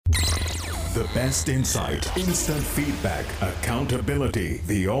The best insight, instant feedback, accountability.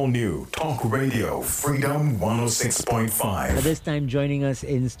 The all-new Talk Radio Freedom 106.5. At this time, joining us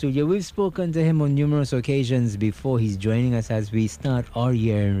in studio, we've spoken to him on numerous occasions before. He's joining us as we start our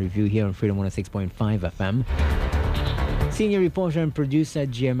year in review here on Freedom 106.5 FM. Senior reporter and producer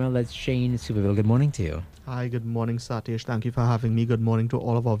GML, that's Shane Superville. Good morning to you. Hi, good morning, Satish. Thank you for having me. Good morning to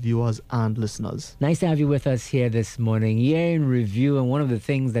all of our viewers and listeners. Nice to have you with us here this morning. Year in review, and one of the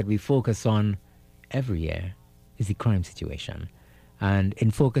things that we focus on every year is the crime situation. And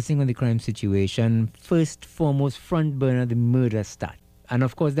in focusing on the crime situation, first, foremost, front burner, the murder stat. And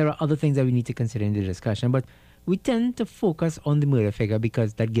of course, there are other things that we need to consider in the discussion, but we tend to focus on the murder figure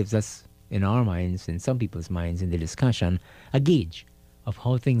because that gives us, in our minds, in some people's minds, in the discussion, a gauge of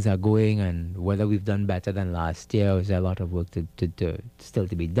how things are going and whether we've done better than last year, or is there a lot of work to still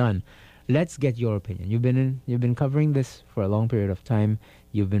to be done. Let's get your opinion. You've been covering this for a long period of time.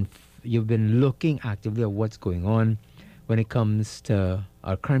 You've been looking actively at what's going on when it comes to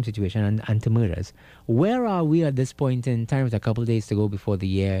our crime situation and to murders. Where are we at this point in time with a couple of days to go before the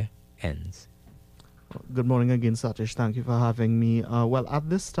year ends? Good morning again, Satish. Thank you for having me. Well, at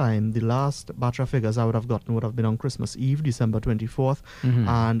this time, the last batch of figures I would have gotten would have been on Christmas Eve, December 24th.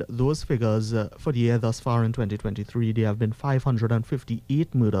 And those figures for the year thus far in 2023, they have been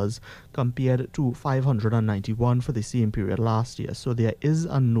 558 murders compared to 591 for the same period last year. So there is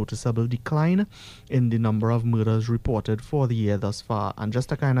a noticeable decline in the number of murders reported for the year thus far. And just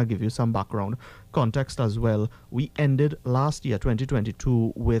to kind of give you some background context as well, we ended last year,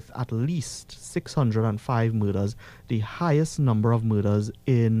 2022, with at least 605 murders, the highest number of murders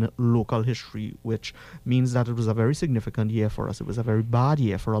in local history, which means that it was a very significant year for us. It was a very bad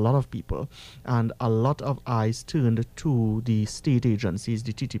year for a lot of people, and a lot of eyes turned to the state agencies,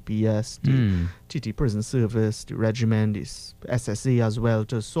 the TTPS, the TT Prison Service, the regiment, the SSA as well,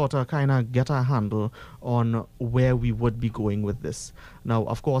 to sort of kind of get a handle on where we would be going with this. Now,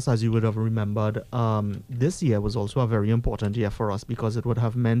 of course, as you would have remembered, this year was also a very important year for us because it would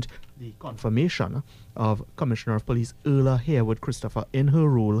have meant the confirmation of Commissioner of Police Erla Harewood Christopher in her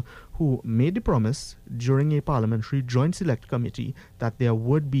role, who made the promise during a parliamentary joint select committee that there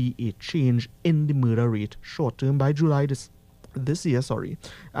would be a change in the murder rate short-term by July this year,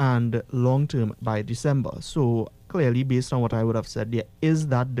 and long-term by December. So clearly, based on what I would have said, there is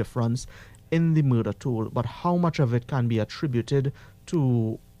that difference in the murder toll, but how much of it can be attributed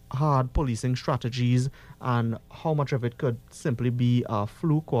to hard policing strategies and how much of it could simply be a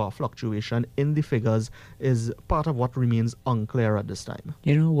fluke or a fluctuation in the figures is part of what remains unclear at this time.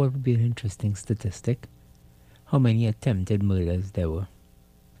 You know what would be an interesting statistic? How many attempted murders there were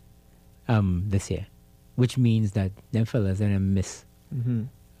this year, which means that them fellas are gonna miss.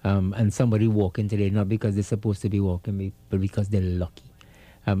 And somebody walking today, not because they're supposed to be walking, but because they're lucky.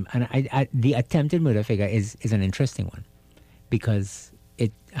 And the attempted murder figure is an interesting one, because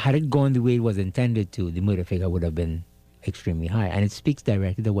had it gone the way it was intended to, the murder figure would have been extremely high. And it speaks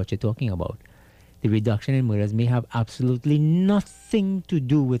directly to what you're talking about. The reduction in murders may have absolutely nothing to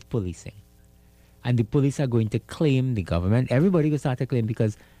do with policing. And the police are going to claim, the government, everybody will start to claim,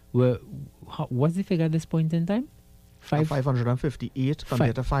 because what's the figure at this point in time? 558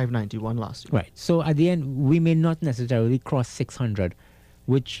 compared to 591 last year. Right. So at the end, we may not necessarily cross 600,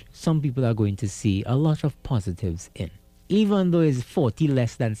 which some people are going to see a lot of positives in. Even though it's 40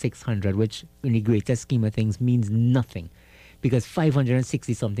 less than 600, which in the greater scheme of things means nothing, because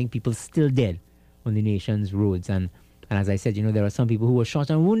 560-something people still dead on the nation's roads. And as I said, there are some people who were shot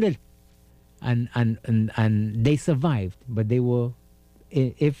and wounded, and they survived, but they were,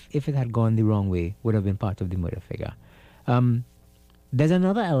 if it had gone the wrong way, would have been part of the murder figure. There's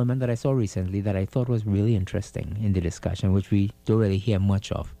another element that I saw recently that I thought was really interesting in the discussion, which we don't really hear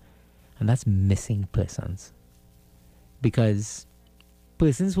much of, and that's missing persons. Because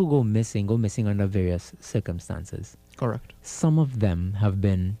persons who go missing under various circumstances. Correct. Some of them have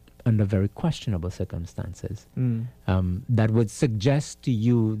been under very questionable circumstances that would suggest to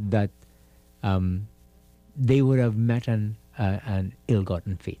you that they would have met an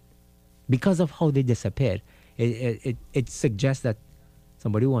ill-gotten fate. Because of how they disappeared, it suggests that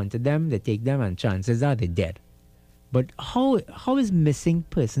somebody wanted them, they take them, and chances are they're dead. But how is missing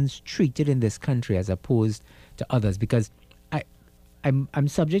persons treated in this country as opposed to others? Because I'm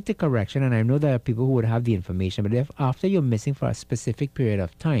subject to correction, and I know there are people who would have the information, but if after you're missing for a specific period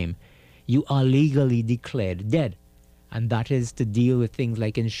of time, you are legally declared dead. And that is to deal with things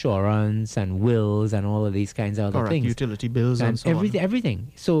like insurance and wills and all of these kinds of other things. Utility bills and so on. Everything.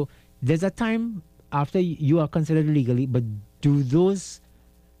 So there's a time after you are considered legally, but do those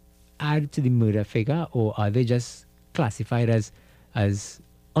add to the murder figure, or are they just classified as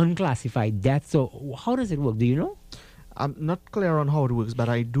unclassified death. So how does it work? Do you know? I'm not clear on how it works, but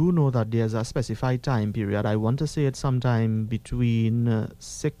I do know that there's a specified time period. I want to say it's sometime between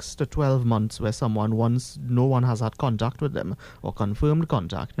 6 to 12 months where someone, once no one has had contact with them or confirmed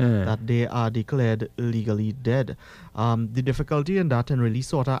contact, that they are declared legally dead. The difficulty in that, and really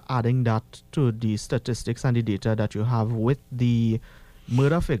sort of adding that to the statistics and the data that you have with the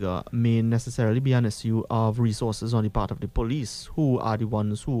murder figure, may necessarily be an issue of resources on the part of the police, who are the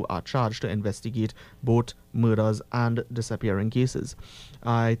ones who are charged to investigate both murders and disappearing cases.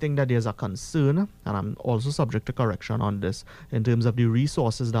 I think that there's a concern, and I'm also subject to correction on this, in terms of the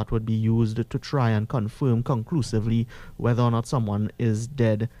resources that would be used to try and confirm conclusively whether or not someone is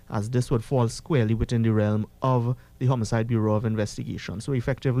dead, as this would fall squarely within the realm of the Homicide Bureau of Investigation. So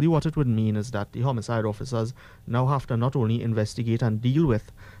effectively what it would mean is that the homicide officers now have to not only investigate and deal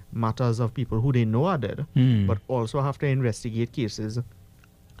with matters of people who they know are dead, but also have to investigate cases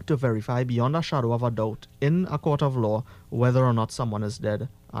to verify beyond a shadow of a doubt in a court of law whether or not someone is dead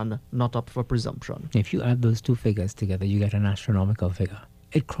and not up for presumption. If you add those two figures together, you get an astronomical figure.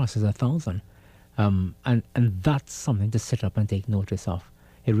 It crosses 1,000. And that's something to sit up and take notice of.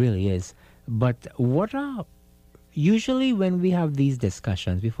 It really is. But usually when we have these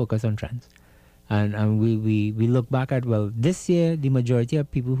discussions, we focus on trends. And we look back at, well, this year, the majority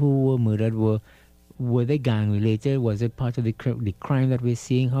of people who were murdered were they gang related? Was it part of the crime that we're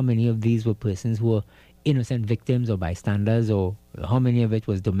seeing? How many of these were persons who were innocent victims or bystanders, or how many of it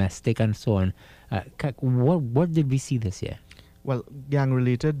was domestic and so on? What did we see this year? Well,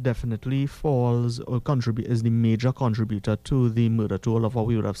 gang-related definitely falls or is the major contributor to the murder toll of what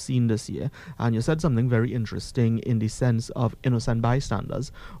we would have seen this year. And you said something very interesting in the sense of innocent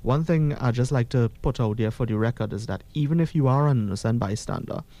bystanders. One thing I'd just like to put out there for the record is that even if you are an innocent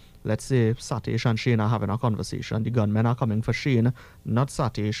bystander, let's say Satish and Shane are having a conversation, the gunmen are coming for Shane, not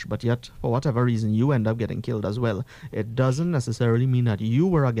Satish, but yet for whatever reason you end up getting killed as well. It doesn't necessarily mean that you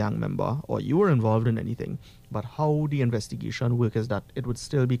were a gang member or you were involved in anything, but how the investigation works is that it would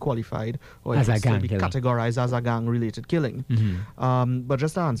still be qualified, or it would still be categorized as a gang-related killing. But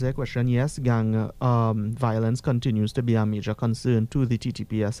just to answer your question, yes, gang violence continues to be a major concern to the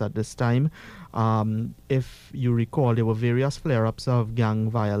TTPS at this time. If you recall, there were various flare-ups of gang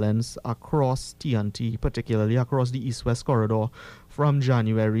violence across TNT, particularly across the East-West corridor from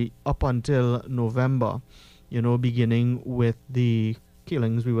January up until November, beginning with the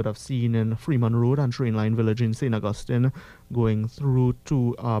killings we would have seen in Freeman Road and Trainline Village in St. Augustine, going through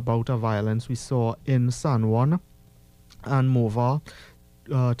to a bout of violence we saw in San Juan and Mova,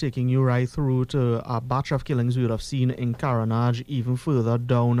 taking you right through to a batch of killings we would have seen in Caranage, even further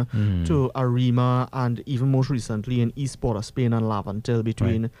down to Arima, and even most recently in East Port of Spain and Lavantil,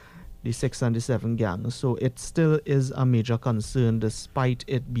 between the 6 and the 7 gangs. So it still is a major concern, despite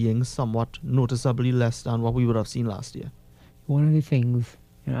it being somewhat noticeably less than what we would have seen last year. One of the things,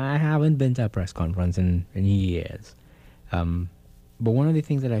 I haven't been to a press conference in years, but one of the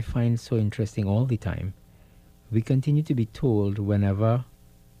things that I find so interesting all the time, we continue to be told whenever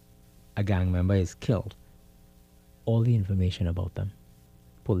a gang member is killed, all the information about them.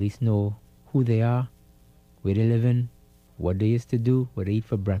 Police know who they are, where they live in, what they used to do, what they eat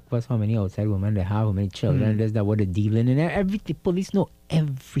for breakfast, how many outside women they have, how many children there's, that what they're dealing in, everything. Police know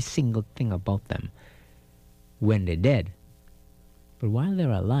every single thing about them when they're dead. But while they're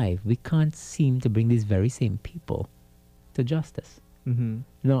alive, we can't seem to bring these very same people to justice.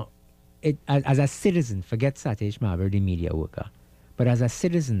 No, as a citizen, forget Satish Mahabir, the media worker, but as a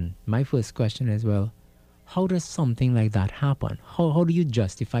citizen, my first question is, well, how does something like that happen? How do you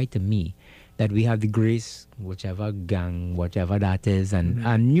justify to me that we have the Grace, whichever gang, whatever that is, and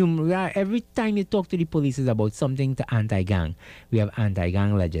every time you talk to the police is about something to anti-gang. We have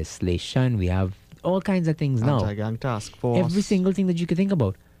anti-gang legislation, we have all kinds of things now. Anti-gang task force. Every single thing that you could think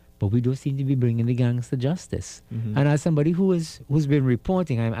about. But we don't seem to be bringing the gangs to justice. And as somebody who's been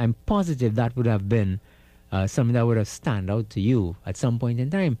reporting, I'm positive that would have been something that would have stand out to you at some point in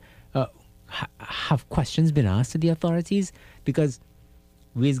time. Have questions been asked to the authorities? Because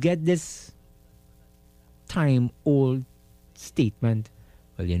we get this time-old statement,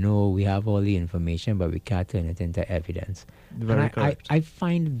 well, we have all the information, but we can't turn it into evidence. Very correct. I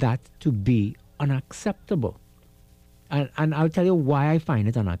find that to be unacceptable. And I'll tell you why I find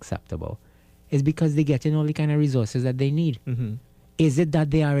it unacceptable. Is because they get in all the kind of resources that they need. Is it that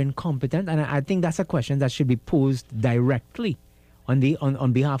they are incompetent? And I think that's a question that should be posed directly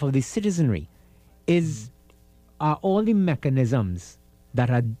on behalf of the citizenry. Are all the mechanisms that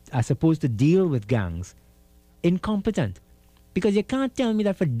are supposed to deal with gangs incompetent? Because you can't tell me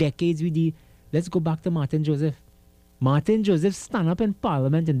that for decades let's go back to Martin Joseph. Martin Joseph stand up in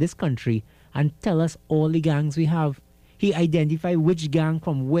Parliament in this country and tell us all the gangs we have. He identify which gang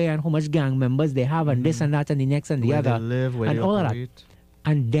from where and how much gang members they have and this and that and the next and the Where other. they live, where and they all of that. operate.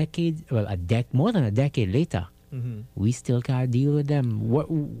 And more than a decade later, we still can't deal with them.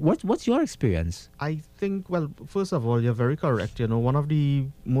 What's your experience? I think, well, first of all, you're very correct. You know, one of the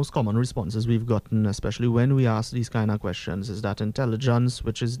most common responses we've gotten, especially when we ask these kind of questions, is that intelligence,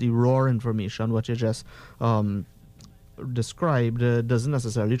 which is the raw information, what you just described, doesn't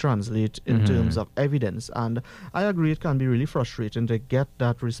necessarily translate in terms of evidence. And I agree, it can be really frustrating to get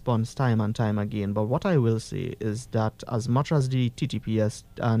that response time and time again. But what I will say is that as much as the TTPS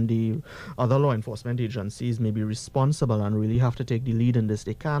and the other law enforcement agencies may be responsible and really have to take the lead in this,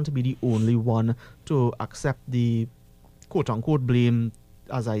 they can't be the only one to accept the quote-unquote blame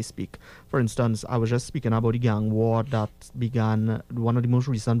as I speak. For instance, I was just speaking about the gang war that began, one of the most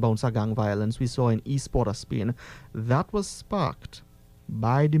recent bouts of gang violence we saw in East Port of Spain. That was sparked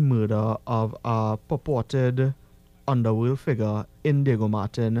by the murder of a purported underworld figure in Diego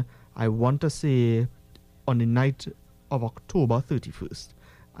Martin, I want to say on the night of October 31st.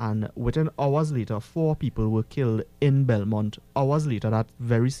 And within hours later, 4 people were killed in Belmont, hours later that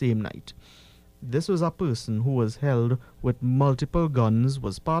very same night. This was a person who was held with multiple guns,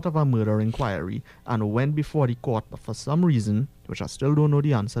 was part of a murder inquiry, and went before the court, but for some reason, which I still don't know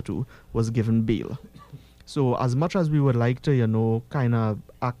the answer to, was given bail. So as much as we would like to, kind of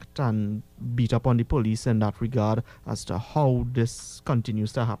act and beat up on the police in that regard as to how this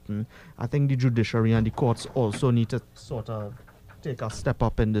continues to happen, I think the judiciary and the courts also need to sort of take a step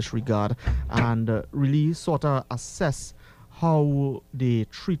up in this regard and really sort of assess how they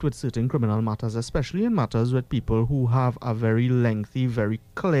treat with certain criminal matters, especially in matters with people who have a very lengthy, very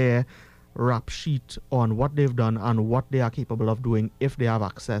clear rap sheet on what they've done and what they are capable of doing if they have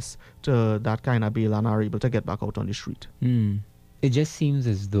access to that kind of bail and are able to get back out on the street. It just seems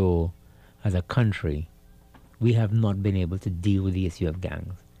as though, as a country, we have not been able to deal with the issue of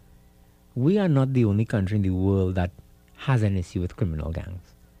gangs. We are not the only country in the world that has an issue with criminal gangs.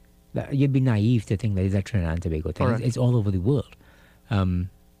 You'd be naive to think that it's a Trinidad and Tobago thing. It's all over the world. I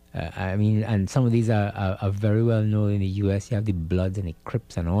mean, and some of these are very well known in the U.S. You have the Bloods and the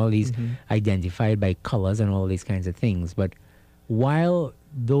Crips and all these identified by colors and all these kinds of things. But while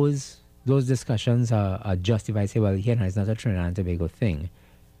those discussions are justified, say, well, here it's not a Trinidad and Tobago thing,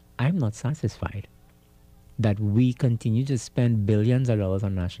 I'm not satisfied that we continue to spend billions of dollars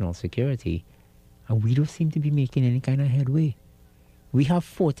on national security and we don't seem to be making any kind of headway. We have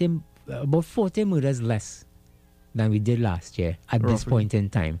about 40 murders less than we did last year at this point in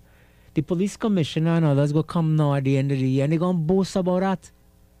time. The police commissioner and others go come now at the end of the year and they're going to boast about that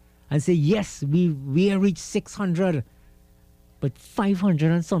and say, yes, we have reached 600, but 500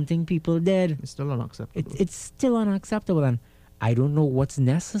 and something people dead. It's still unacceptable. It's still unacceptable, and I don't know what's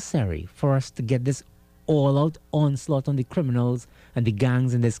necessary for us to get this all-out onslaught on the criminals and the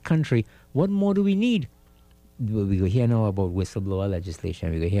gangs in this country. What more do we need? We go hear now about whistleblower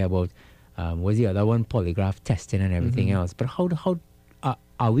legislation. We go hear about what's the other one? Polygraph testing and everything else. But how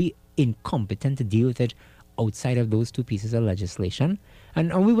are we incompetent to deal with it outside of those two pieces of legislation?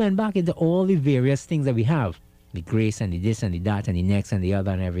 And we went back into all the various things that we have, the grace and the this and the that and the next and the other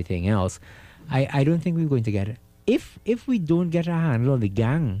and everything else. I don't think we're going to get it. If we don't get a handle on the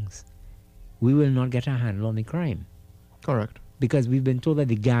gangs, we will not get a handle on the crime. Correct. Because we've been told that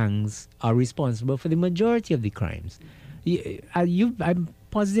the gangs are responsible for the majority of the crimes. I'm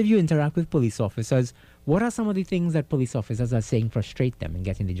positive you interact with police officers. What are some of the things that police officers are saying frustrate them in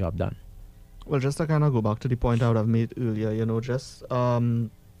getting the job done? Well, just to kind of go back to the point I would have made earlier, just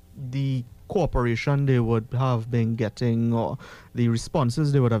the cooperation they would have been getting, or the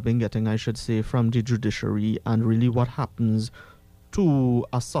responses they would have been getting, I should say, from the judiciary, and really what happens to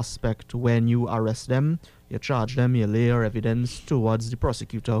a suspect when you arrest them. You charge them, you lay your evidence towards the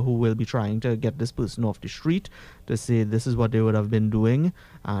prosecutor who will be trying to get this person off the street to say this is what they would have been doing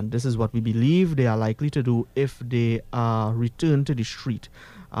and this is what we believe they are likely to do if they are returned to the street.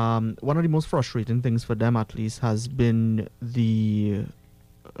 One of the most frustrating things for them, at least, has been the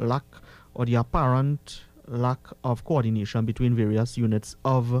lack or the apparent lack of coordination between various units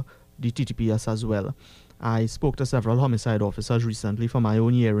of the TTPS as well. I spoke to several homicide officers recently for my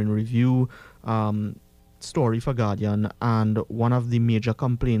own year in review story for Guardian, and one of the major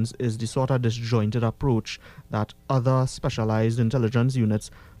complaints is the sort of disjointed approach that other specialized intelligence units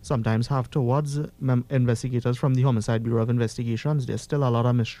sometimes have towards investigators from the Homicide Bureau of Investigations. There's still a lot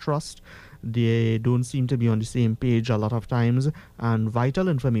of mistrust. They don't seem to be on the same page a lot of times, and vital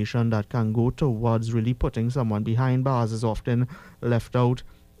information that can go towards really putting someone behind bars is often left out,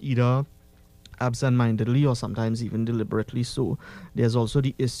 either absent-mindedly or sometimes even deliberately so. There's also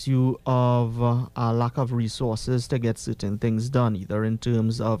the issue of a lack of resources to get certain things done, either in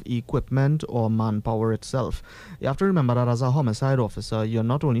terms of equipment or manpower itself. You have to remember that as a homicide officer, you're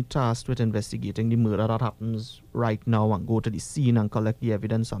not only tasked with investigating the murder that happens right now and go to the scene and collect the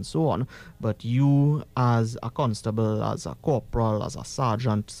evidence and so on, but you as a constable, as a corporal, as a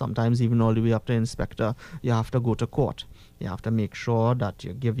sergeant, sometimes even all the way up to inspector, you have to go to court. You have to make sure that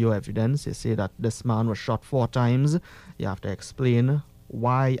you give your evidence. You say that this man was shot 4 times. You have to explain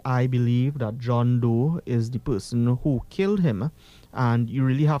why I believe that John Doe is the person who killed him. And you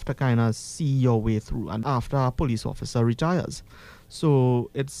really have to kind of see your way through. And after a police officer retires.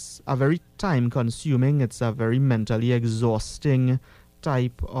 So it's a very time consuming, it's a very mentally exhausting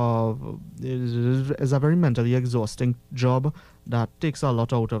type of, is a very mentally exhausting job that takes a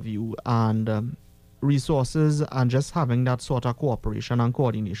lot out of you. And resources and just having that sort of cooperation and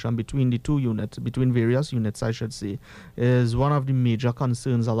coordination between the two units, between various units, I should say, is one of the major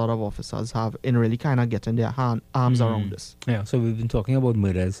concerns a lot of officers have in really kind of getting their arms around this. Yeah, so we've been talking about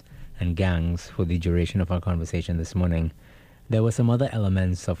murders and gangs for the duration of our conversation this morning. There were some other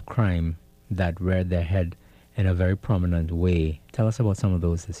elements of crime that reared their head in a very prominent way. Tell us about some of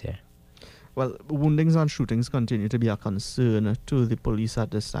those this year. Well, woundings and shootings continue to be a concern to the police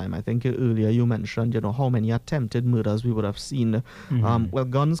at this time. I think earlier you mentioned, how many attempted murders we would have seen. Well,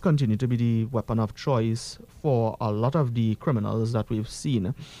 guns continue to be the weapon of choice for a lot of the criminals that we've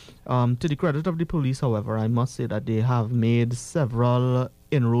seen. To the credit of the police, however, I must say that they have made several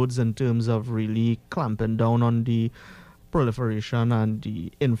inroads in terms of really clamping down on the proliferation and the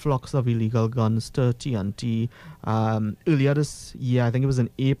influx of illegal guns to TNT. Earlier this year, I think it was in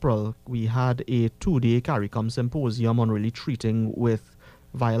April, we had a 2-day CARICOM symposium on really treating with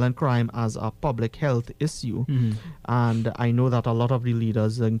violent crime as a public health issue. And I know that a lot of the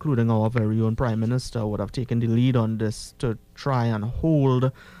leaders, including our very own Prime Minister, would have taken the lead on this to try and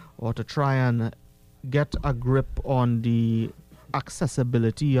hold or to try and get a grip on the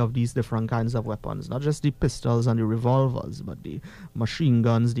accessibility of these different kinds of weapons, not just the pistols and the revolvers, but the machine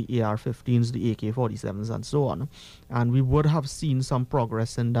guns, the AR-15s, the AK-47s, and so on. And we would have seen some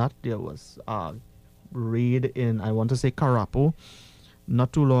progress in that. There was a raid in, I want to say, Carapo.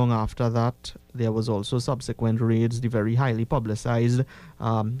 Not too long after that, there was also subsequent raids, the very highly publicized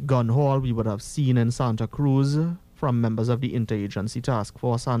gun haul we would have seen in Santa Cruz from members of the Interagency Task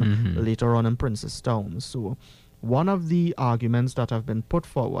Force and later on in Princestown. So one of the arguments that have been put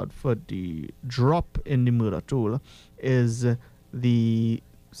forward for the drop in the murder toll is the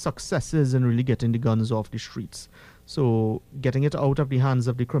successes in really getting the guns off the streets. So getting it out of the hands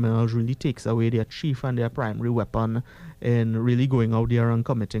of the criminals really takes away their chief and their primary weapon in really going out there and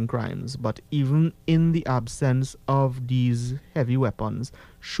committing crimes. But even in the absence of these heavy weapons,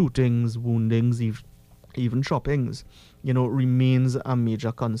 shootings, woundings, even choppings, remains a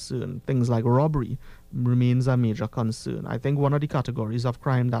major concern. Things like robbery remains a major concern. I think one of the categories of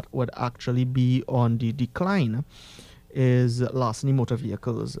crime that would actually be on the decline is larceny motor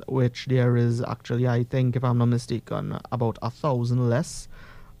vehicles, which there is actually, I think, if I'm not mistaken, about 1,000 less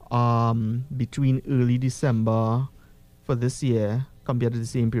between early December for this year compared to the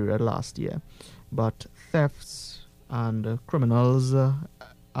same period last year. But thefts and criminals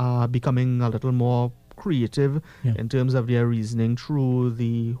are becoming a little more creative in terms of their reasoning through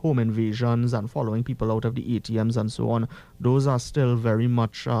the home invasions and following people out of the ATMs and so on. Those are still very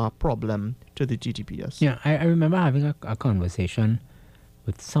much a problem to the TTPS. Yeah, I remember having a conversation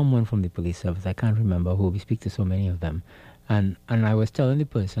with someone from the police service. I can't remember who. We speak to so many of them. And I was telling the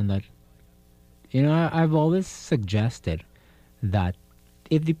person that, I've always suggested that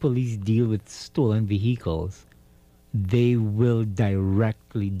if the police deal with stolen vehicles, they will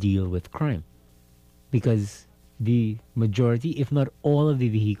directly deal with crime. Because the majority, if not all of the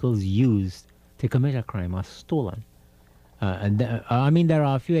vehicles used to commit a crime are stolen. There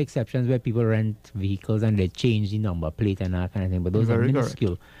are a few exceptions where people rent vehicles and they change the number plate and that kind of thing, but those are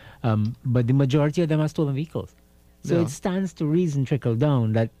minuscule. But the majority of them are stolen vehicles. So it stands to reason, trickle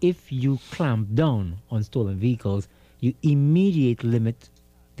down, that if you clamp down on stolen vehicles, you immediately limit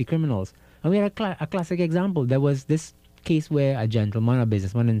the criminals. And we had a classic example. There was this case where a gentleman, a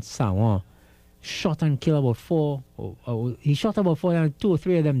businessman in Sawan, shot and killed about 4. He shot about 4 and 2 or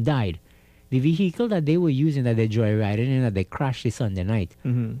 3 of them died. The vehicle that they were using, that they joyriding in, that they crashed this Sunday night,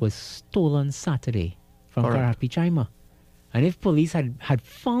 was stolen Saturday from Karapichaima. And if police had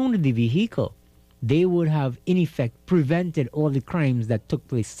found the vehicle, they would have, in effect, prevented all the crimes that took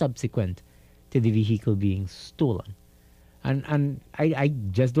place subsequent to the vehicle being stolen. And I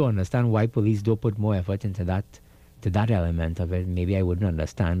just don't understand why police don't put more effort into that element of it. Maybe I wouldn't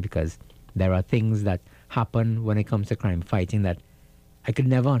understand because There are things that happen when it comes to crime fighting that I could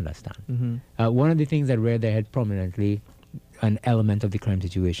never understand. One of the things that reared their head prominently, an element of the crime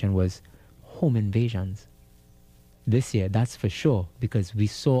situation, was home invasions. This year, that's for sure, because we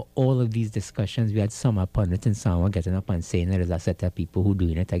saw all of these discussions. We had some pundits and some getting up and saying there's a set of people who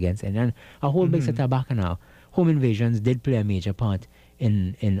doing it against it, and a whole big set of bacchanal. Home invasions did play a major part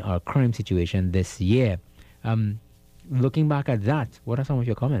in our crime situation this year. Looking back at that, what are some of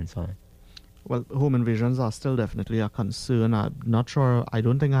your comments on it? Well, home invasions are still definitely a concern. I'm not sure. I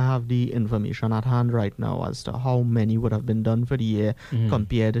don't think I have the information at hand right now as to how many would have been done for the year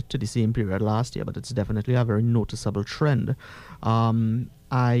compared to the same period last year, but it's definitely a very noticeable trend. One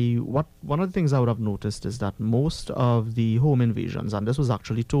of the things I would have noticed is that most of the home invasions, and this was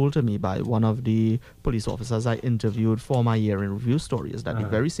actually told to me by one of the police officers I interviewed for my year in review story, is that the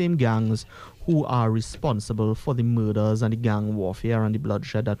very same gangs who are responsible for the murders and the gang warfare and the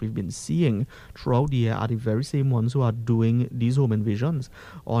bloodshed that we've been seeing throughout the year are the very same ones who are doing these home invasions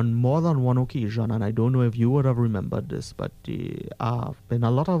on more than one occasion. And I don't know if you would have remembered this, but there have been a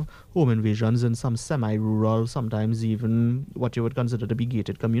lot of home invasions in some semi-rural, sometimes even what you would consider to be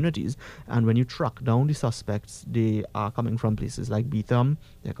gated communities. And when you track down the suspects, they are coming from places like Beetham,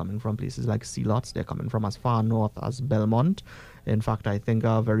 they're coming from places like Sealots, they're coming from as far north as Belmont. In fact, I think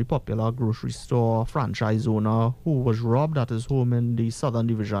a very popular grocery store franchise owner who was robbed at his home in the Southern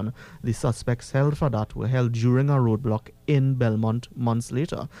Division, the suspects held for that were held during a roadblock in Belmont months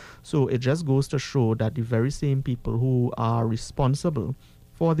later. So it just goes to show that the very same people who are responsible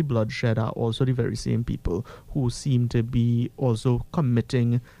for the bloodshed are also the very same people who seem to be also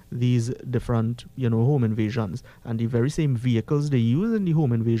committing these different, home invasions. And the very same vehicles they use in the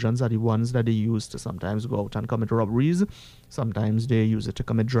home invasions are the ones that they use to sometimes go out and commit robberies. Sometimes they use it to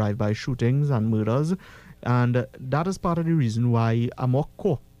commit drive-by shootings and murders. And that is part of the reason why a more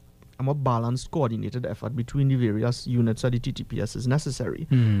balanced, coordinated effort between the various units of the TTPS is necessary.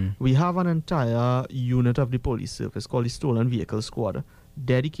 We have an entire unit of the police service called the Stolen Vehicle Squad,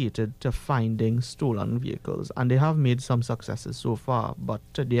 dedicated to finding stolen vehicles, and they have made some successes so far, but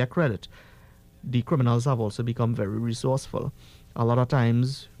to their credit, the criminals have also become very resourceful. A lot of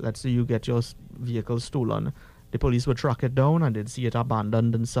times, let's say you get your vehicle stolen, the police would track it down and they'd see it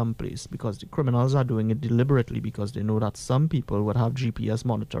abandoned in some place, because the criminals are doing it deliberately, because they know that some people would have GPS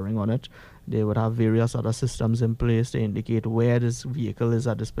monitoring on it. They would have various other systems in place to indicate where this vehicle is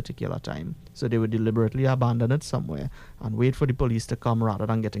at this particular time. So they would deliberately abandon it somewhere and wait for the police to come rather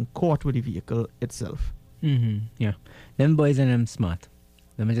than getting caught with the vehicle itself. Yeah. Them boys and them smart.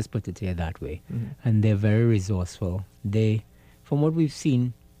 Let me just put it here that way. And they're very resourceful. They, from what we've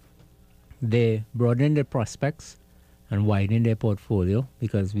seen, they broaden their prospects and widen their portfolio,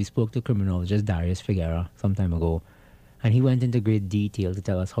 because we spoke to criminologist Darius Figuera some time ago, and he went into great detail to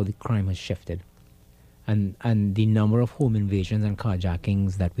tell us how the crime has shifted. And the number of home invasions and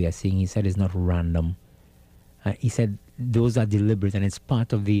carjackings that we are seeing, he said, is not random. He said those are deliberate, and it's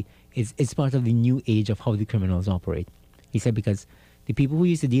part of the new age of how the criminals operate. He said because the people who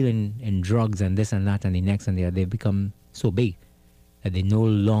used to deal in drugs and this and that and the next and the other, they've become so big that they no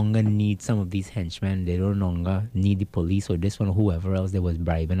longer need some of these henchmen. They no longer need the police or this one or whoever else they was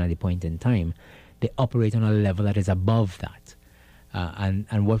bribing at the point in time. They operate on a level that is above that.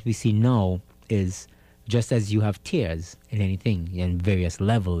 And what we see now is, just as you have tiers in anything, in various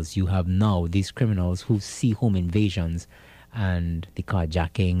levels, you have now these criminals who see home invasions and the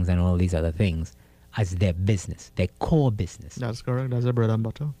carjackings and all these other things as their business, their core business. That's correct. That's their bread and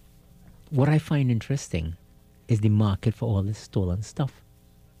butter. What I find interesting is the market for all this stolen stuff.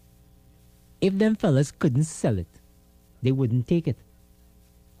 If them fellas couldn't sell it, they wouldn't take it.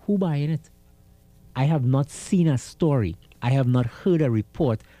 Who buying it? I have not seen a story. I have not heard a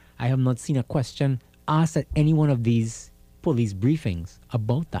report. I have not seen a question asked at any one of these police briefings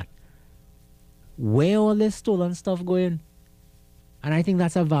about that. Where all this stolen stuff going? And I think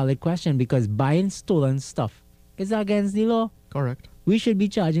that's a valid question, because buying stolen stuff is against the law. Correct. We should be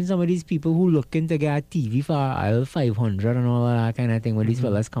charging some of these people who looking to get a TV for aisle 500 and all of that kind of thing when these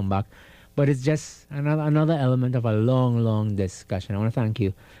fellas come back. But it's just another element of a long, long discussion. I want to thank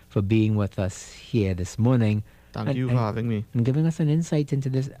you for being with us here this morning. Thank you for having me. And giving us an insight into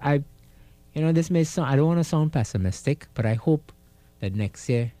this. This may sound, I don't want to sound pessimistic, but I hope that next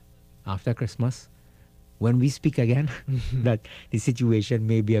year, after Christmas, when we speak again, that the situation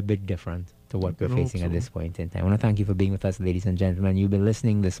may be a bit different to what we're facing at this point in time. I want to thank you for being with us, ladies and gentlemen. You've been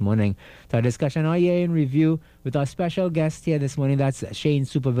listening this morning to our discussion, our year in review, with our special guest here this morning. That's Shane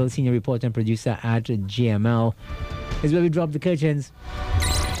Superville, senior reporter and producer at GML. This is where we drop the curtains.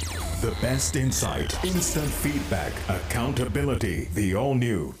 The best insight, instant feedback, accountability. The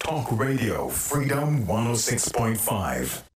all-new Talk Radio Freedom 106.5.